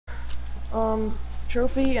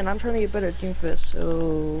trophy, and I'm trying to get better at Doomfist,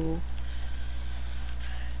 so...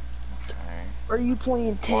 Okay. Are you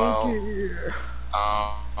playing Well, tanker?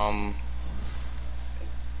 um,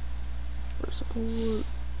 Or support?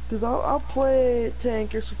 Because I'll play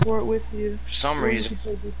tank or support with you. for some Or you reason,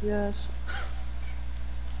 can play DPS.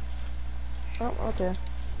 Oh, okay.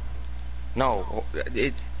 no,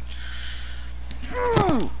 it.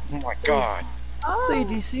 Oh my Oh, god. they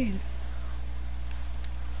DC'd.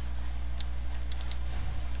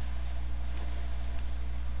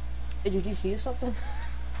 Did you DC or something?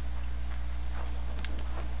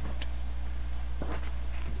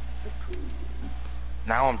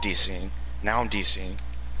 Now I'm DCing. Now I'm DCing.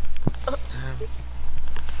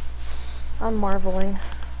 I'm marveling.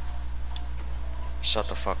 Shut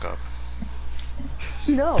the fuck up.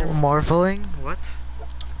 You're No. marveling? What?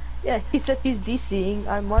 Yeah, he said he's DCing.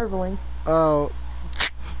 I'm marveling. Oh,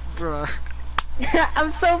 bruh.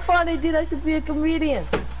 I'm so funny, dude. I should be a comedian.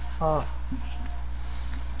 Oh.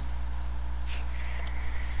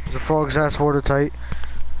 Is the frog's ass watertight?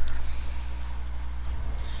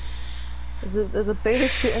 There's a bear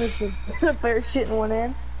shit and there's a bear shit in one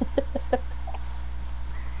end.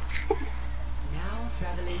 Now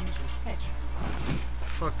traveling to Petra.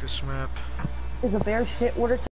 Fuck this map. Is a bear shit water